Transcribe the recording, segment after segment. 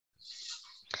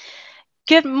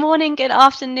Good morning, good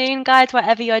afternoon, guys,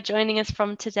 wherever you're joining us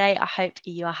from today. I hope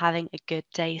you are having a good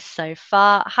day so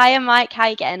far. Hiya, Mike. How are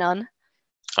you getting on?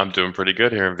 I'm doing pretty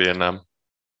good here in Vietnam.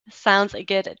 Sounds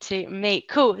good to me.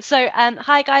 Cool. So,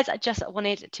 hi guys. I just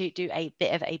wanted to do a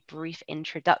bit of a brief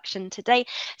introduction today.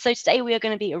 So today we are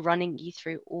going to be running you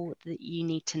through all that you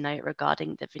need to know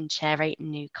regarding the Vincere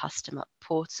new customer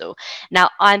portal. Now,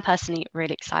 I'm personally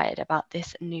really excited about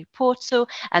this new portal,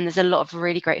 and there's a lot of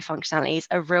really great functionalities,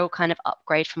 a real kind of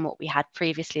upgrade from what we had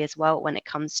previously as well when it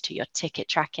comes to your ticket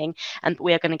tracking, and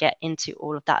we are going to get into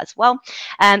all of that as well.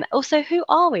 Also, who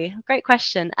are we? Great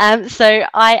question. So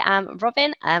I am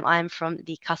Robyn. I'm from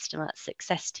the customer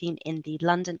success team in the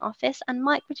London office. And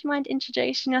Mike, would you mind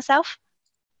introducing yourself?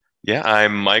 Yeah,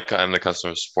 I'm Mike. I'm the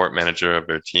customer support manager of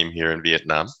their team here in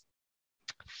Vietnam.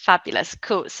 Fabulous.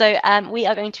 Cool. So we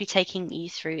are going to be taking you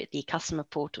through the customer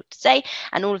portal today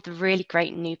and all of the really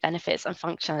great new benefits and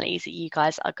functionalities that you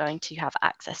guys are going to have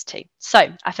access to. So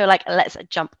I feel like let's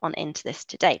jump on into this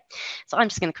today. So I'm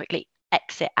just going to quickly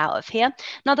exit out of here.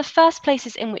 Now, the first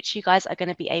places in which you guys are going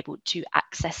to be able to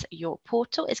access your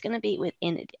portal is going to be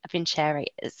within Vincere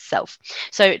itself.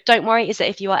 So don't worry, is that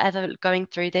if you are ever going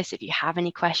through this, if you have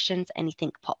any questions,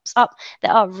 anything pops up,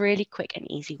 there are really quick and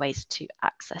easy ways to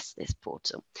access this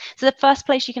portal. So the first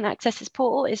place you can access this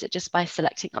portal is just by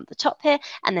selecting up the top here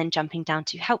and then jumping down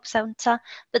to Help Center.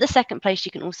 But the second place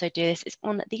you can also do this is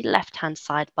on the left-hand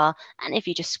sidebar. And if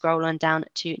you just scroll on down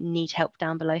to Need Help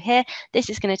down below here, this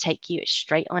is going to take you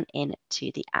straight on in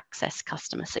to the Access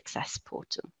Customer Success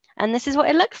portal. And this is what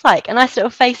it looks like. A nice little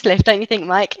facelift, don't you think,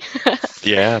 Mike?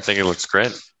 Yeah, I think it looks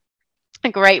great.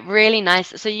 Great, really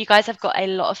nice. So you guys have got a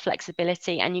lot of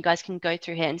flexibility and you guys can go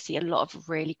through here and see a lot of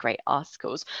really great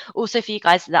articles. Also, for you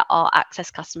guys that are Access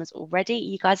customers already,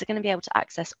 you guys are going to be able to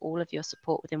access all of your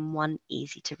support within one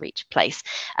easy to reach place.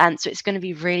 So it's going to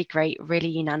be really great, really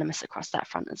unanimous across that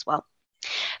front as well.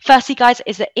 Firstly, guys,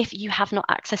 is that if you have not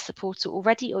accessed the portal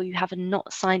already or you have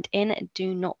not signed in,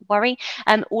 do not worry.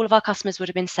 All of our customers would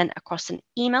have been sent across an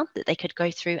email that they could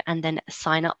go through and then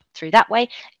sign up through that way.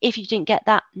 If you didn't get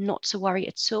that, not to worry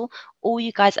at all. All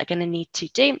you guys are going to need to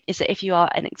do is that if you are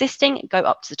an existing, go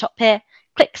up to the top here,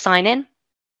 click sign in,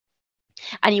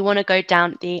 and you want to go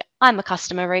down the I'm a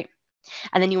customer route.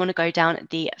 And then you want to go down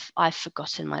the I've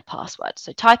forgotten my password.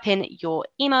 So type in your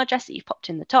email address that you've popped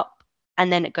in the top,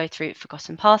 and then go through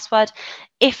forgotten password.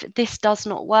 If this does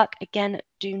not work, again,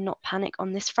 do not panic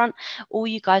on this front. All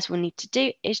you guys will need to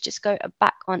do is just go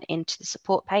back on into the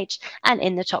support page, and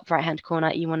in the top right hand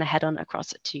corner, you want to head on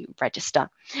across to register.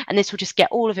 And this will just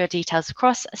get all of your details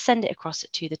across, send it across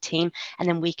to the team, and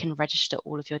then we can register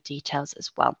all of your details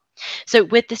as well. So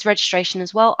with this registration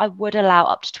as well, I would allow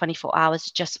up to 24 hours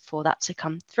just for that to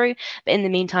come through. But in the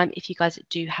meantime, if you guys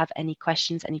do have any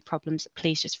questions, any problems,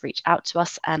 please just reach out to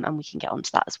us and we can get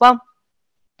onto that as well.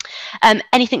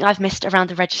 Anything I've missed around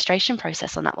the registration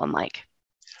process on that one, Mike?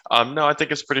 No, I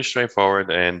think it's pretty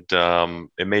straightforward, and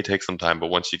it may take some time, but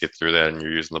once you get through that and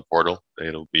you're using the portal,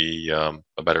 it'll be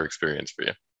a better experience for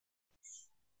you.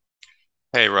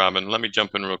 Hey, Robyn, let me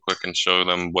jump in real quick and show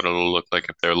them what it'll look like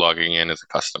if they're logging in as a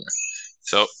customer.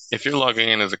 So if you're logging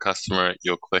in as a customer,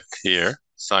 you'll click here,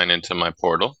 sign into my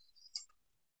portal.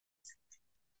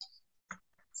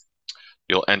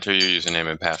 You'll enter your username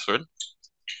and password.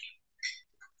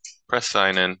 Press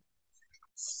sign in.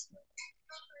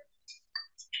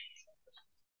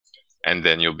 And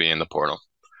then you'll be in the portal.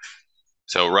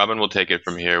 So Robyn will take it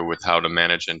from here with how to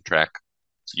manage and track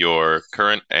your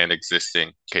current and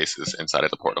existing cases inside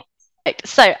of the portal.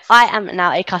 So I am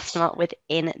now a customer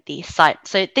within the site.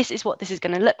 So this is what this is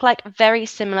going to look like, very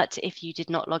similar to if you did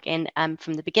not log in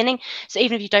from the beginning. So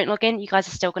even if you don't log in, you guys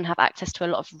are still going to have access to a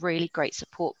lot of really great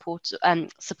support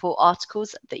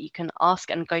articles that you can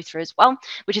ask and go through as well,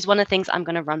 which is one of the things I'm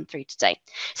going to run through today.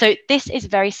 So this is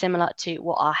very similar to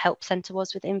what our help center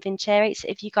was within Vincere. So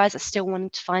if you guys are still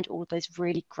wanting to find all of those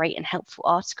really great and helpful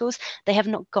articles, they have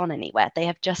not gone anywhere. They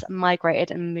have just migrated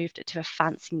and moved to a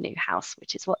fancy new house,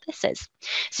 which is what this is.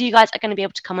 So you guys are going to be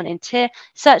able to come on into here,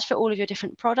 search for all of your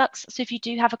different products. So if you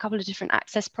do have a couple of different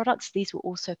access products, these will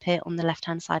also appear on the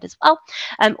left-hand side as well.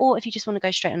 Or if you just want to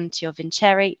go straight into your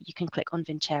Vincere, you can click on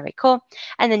Vincere Core,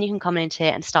 and then you can come into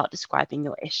here and start describing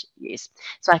your issues.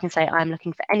 So I can say I'm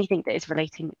looking for anything that is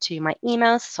relating to my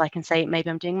emails. So I can say maybe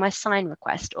I'm doing my sign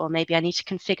request, or maybe I need to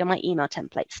configure my email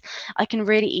templates. I can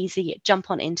really easily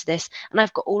jump on into this, and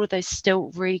I've got all of those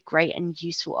still really great and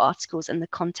useful articles, and the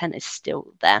content is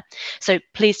still there. So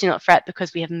please do not fret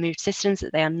because we have moved systems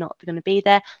that they are not going to be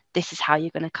there. This is how you're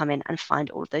going to come in and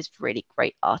find all of those really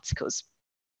great articles.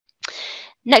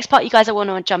 Next part you guys are want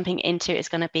to jumping into is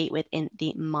going to be within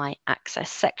the My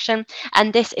Access section.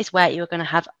 And this is where you're going to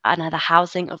have another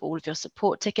housing of all of your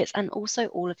support tickets and also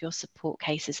all of your support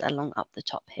cases along up the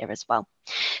top here as well.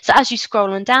 So as you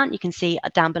scroll on down, you can see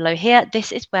down below here,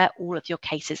 this is where all of your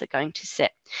cases are going to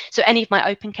sit. So any of my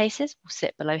open cases will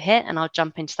sit below here, and I'll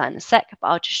jump into that in a sec, but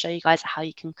I'll just show you guys how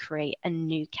you can create a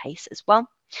new case as well.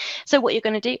 So what you're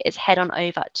going to do is head on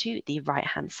over to the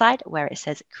right-hand side where it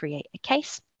says create a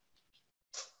case.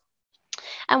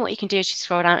 And what you can do as you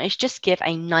scroll down is just give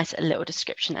a nice little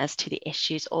description as to the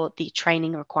issues or the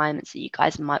training requirements that you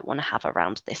guys might want to have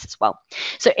around this as well.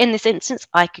 So in this instance,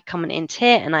 I could come on into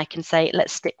here and I can say,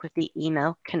 let's stick with the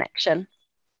email connection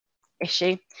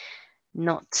issue,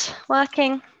 not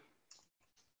working. And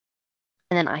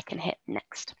then I can hit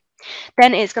next.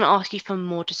 Then it's going to ask you for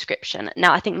more description.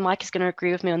 Now, I think Mike is going to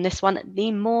agree with me on this one.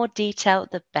 The more detail,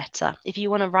 the better. If you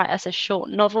want to write us a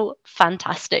short novel,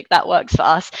 fantastic. That works for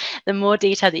us. The more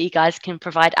detail that you guys can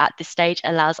provide at this stage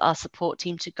allows our support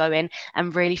team to go in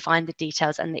and really find the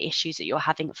details and the issues that you're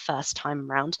having first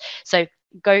time around. So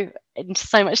go into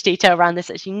so much detail around this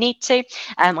as you need to.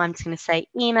 I'm just going to say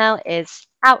email is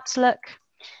Outlook.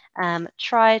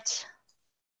 Tried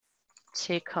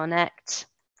to connect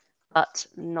but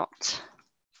not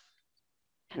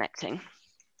connecting.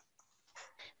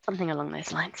 Something along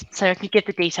those lines. So I can give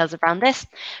the details around this.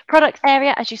 Product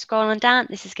area, as you scroll on down,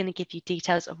 this is going to give you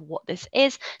details of what this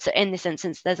is. So in this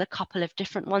instance, there's a couple of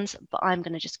different ones, but I'm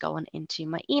going to just go on into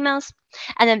my emails.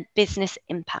 And then business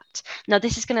impact. Now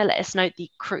this is going to let us know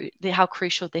how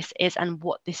crucial this is and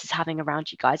what this is having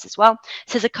around you guys as well.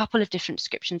 So there's a couple of different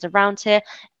descriptions around here.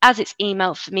 As it's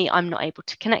email, for me, I'm not able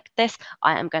to connect this.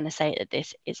 I am going to say that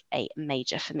this is a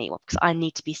major for me because I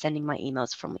need to be sending my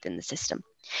emails from within the system.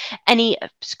 Any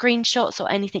screenshots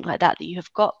or anything like that you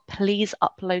have got, please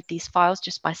upload these files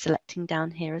just by selecting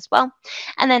down here as well.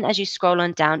 And then as you scroll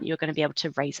on down, you're going to be able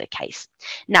to raise a case.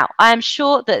 Now, I am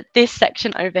sure that this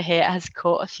section over here has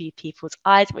caught a few people's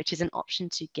eyes, which is an option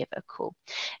to give a call.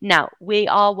 Now, we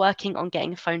are working on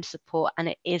getting phone support, and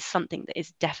it is something that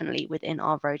is definitely within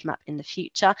our roadmap in the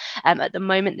future. At the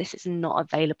moment, this is not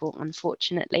available,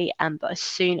 unfortunately, but as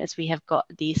soon as we have got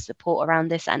the support around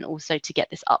this and also to get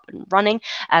this up and running,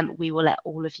 we will let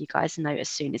all of you guys know as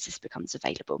soon as this becomes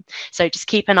available. So just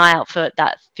keep an eye out for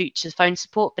that future phone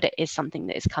support, but it is something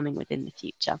that is coming within the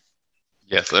future.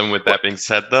 Yes, and with that being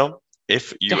said, though,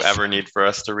 if you ever need for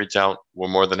us to reach out, we're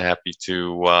more than happy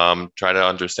to try to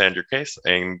understand your case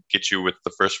and get you with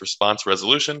the first response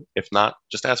resolution. If not,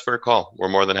 just ask for a call. We're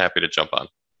more than happy to jump on.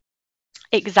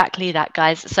 Exactly that,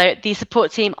 guys. So the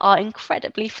support team are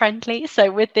incredibly friendly.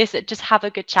 So with this, just have a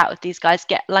good chat with these guys.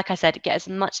 Like I said, get as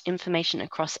much information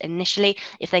across initially.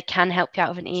 If they can help you out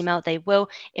with an email, they will.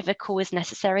 If a call is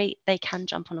necessary, they can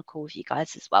jump on a call with you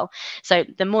guys as well. So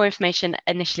the more information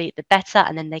initially, the better,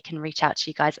 and then they can reach out to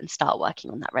you guys and start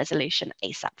working on that resolution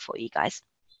ASAP for you guys.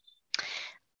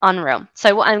 Unreal.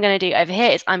 So what I'm going to do over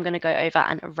here is I'm going to go over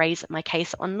and raise my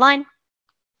case online.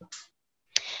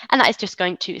 And that is just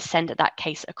going to send that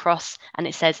case across, and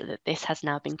it says that this has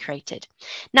now been created.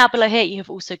 Now below here you have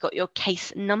also got your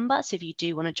case number, so if you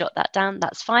do want to jot that down,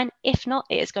 that's fine. If not,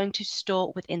 it is going to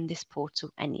store within this portal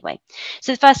anyway.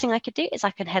 So the first thing I could do is I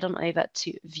can head on over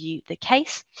to view the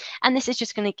case, and this is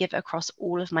just going to give across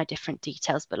all of my different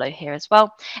details below here as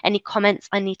well. Any comments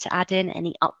I need to add in,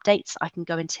 any updates, I can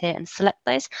go into here and select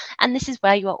those, and this is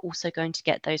where you are also going to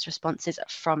get those responses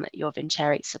from your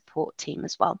Vincere support team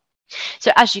as well.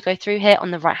 So as you go through here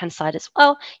on the right hand side as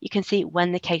well, you can see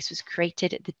when the case was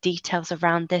created, the details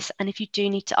around this, and if you do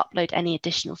need to upload any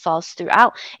additional files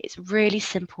throughout, it's really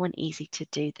simple and easy to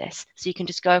do this. So you can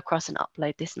just go across and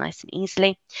upload this nice and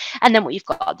easily. And then what you've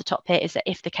got at the top here is that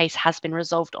if the case has been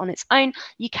resolved on its own,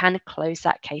 you can close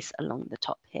that case along the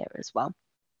top here as well.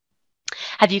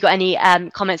 Have you got any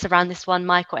comments around this one,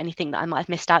 Mike, or anything that I might have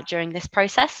missed out during this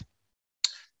process?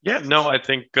 Yeah, no, I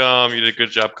think you did a good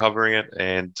job covering it.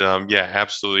 And yeah,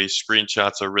 absolutely.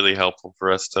 Screenshots are really helpful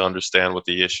for us to understand what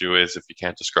the issue is if you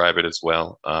can't describe it as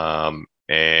well.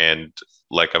 And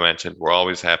like I mentioned, we're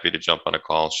always happy to jump on a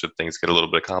call should things get a little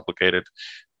bit complicated.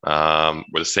 We're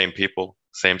the same people,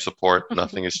 same support.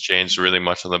 Nothing has changed really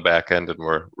much on the back end, and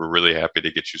we're really happy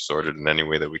to get you sorted in any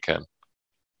way that we can.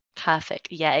 Perfect.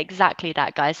 Yeah, exactly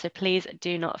that, guys. So please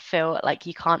do not feel like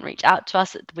you can't reach out to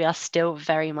us. We are still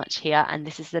very much here, and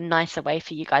this is the nicer way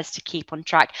for you guys to keep on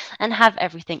track and have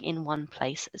everything in one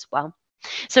place as well.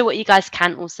 So what you guys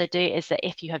can also do is that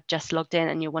if you have just logged in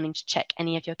and you're wanting to check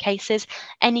any of your cases,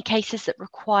 any cases that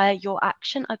require your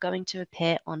action are going to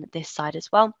appear on this side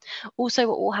as well. Also,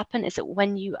 what will happen is that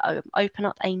when you open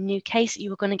up a new case,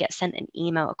 you are going to get sent an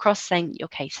email across saying that your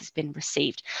case has been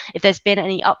received. If there's been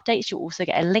any updates, you'll also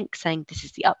get a link saying this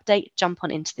is the update, jump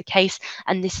on into the case,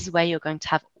 and this is where you're going to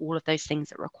have all of those things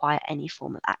that require any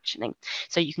form of actioning.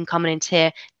 So you can come into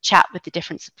here, chat with the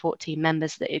different support team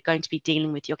members that are going to be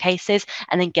dealing with your cases,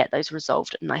 and then get those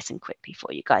resolved nice and quickly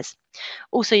for you guys.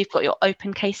 Also, you've got your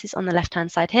open cases on the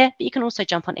left-hand side here, but you can also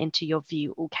jump on into your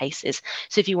view all cases.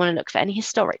 So if you want to look for any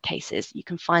historic cases, you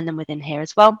can find them within here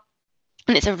as well.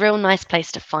 And it's a real nice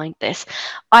place to find this.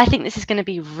 I think this is going to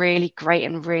be really great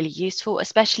and really useful,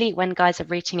 especially when guys are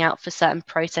reaching out for certain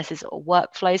processes or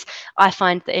workflows. I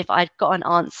find that if I'd got an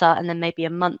answer and then maybe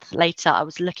a month later I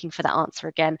was looking for that answer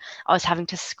again, I was having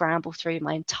to scramble through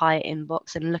my entire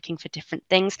inbox and looking for different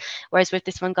things. Whereas with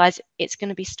this one, guys, it's going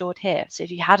to be stored here. So if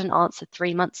you had an answer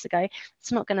 3 months ago,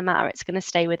 it's not going to matter. It's going to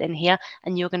stay within here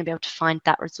and you're going to be able to find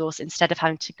that resource instead of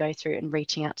having to go through and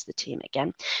reaching out to the team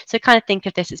again. So kind of think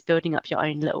of this as building up your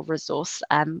own little resource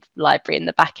library in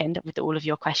the back end with all of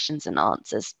your questions and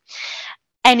answers.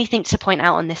 Anything to point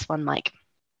out on this one, Mike?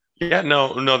 Yeah,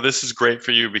 no, this is great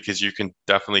for you because you can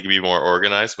definitely be more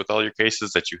organized with all your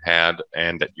cases that you had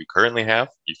and that you currently have.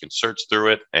 You can search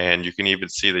through it, and you can even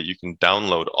see that you can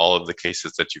download all of the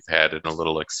cases that you've had in a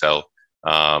little Excel,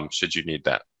 should you need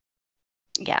that.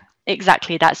 Yeah,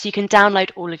 exactly that. So you can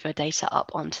download all of your data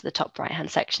up onto the top right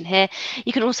hand section here.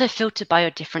 You can also filter by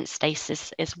your different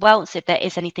status as well. So if there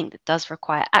is anything that does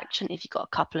require action, if you've got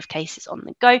a couple of cases on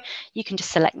the go, you can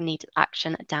just select need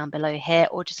action down below here,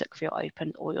 or just look for your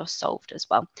open or your solved as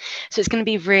well. So it's going to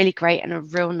be really great and a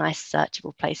real nice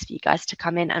searchable place for you guys to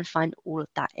come in and find all of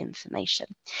that information.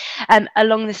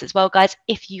 Along this as well, guys,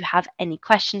 if you have any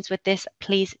questions with this,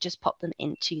 please just pop them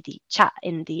into the chat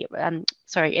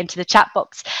into the chat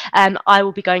box. I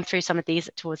will be going through some of these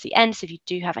towards the end. So if you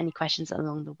do have any questions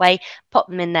along the way, pop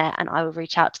them in there and I will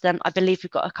reach out to them. I believe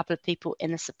we've got a couple of people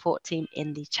in the support team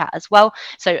in the chat as well.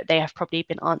 So they have probably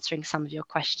been answering some of your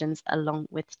questions along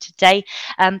with today.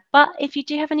 But if you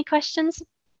do have any questions,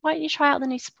 why don't you try out the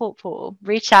new support portal?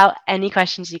 Reach out, any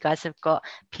questions you guys have got,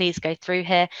 please go through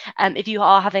here. If you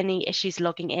are having any issues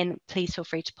logging in, please feel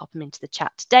free to pop them into the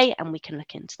chat today and we can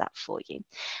look into that for you.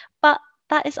 But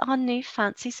that is our new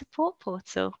fancy support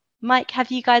portal. Mike, have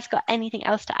you guys got anything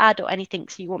else to add or anything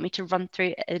so you want me to run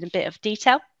through in a bit of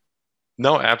detail?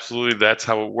 No, absolutely. That's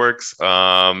how it works.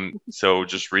 So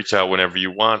just reach out whenever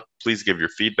you want. Please give your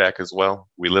feedback as well.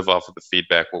 We live off of the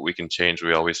feedback. What we can change,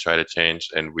 we always try to change,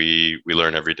 and we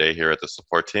learn every day here at the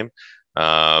support team.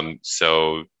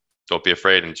 So don't be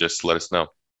afraid and just let us know.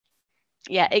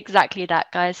 Yeah, exactly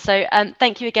that, guys. So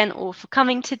thank you again all for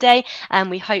coming today, and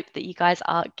we hope that you guys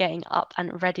are getting up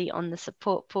and ready on the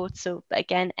support portal. But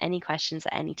again, any questions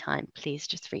at any time, please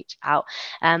just reach out.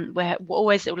 We're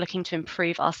always looking to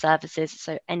improve our services,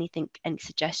 so any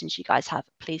suggestions you guys have,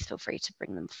 please feel free to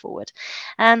bring them forward.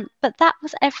 But that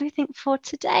was everything for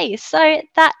today. So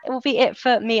that will be it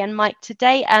for me and Mike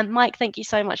today. Mike, thank you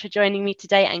so much for joining me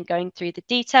today and going through the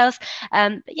details.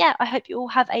 But yeah, I hope you all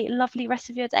have a lovely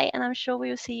rest of your day, and I'm sure we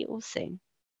will see you all soon.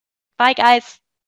 Bye, guys.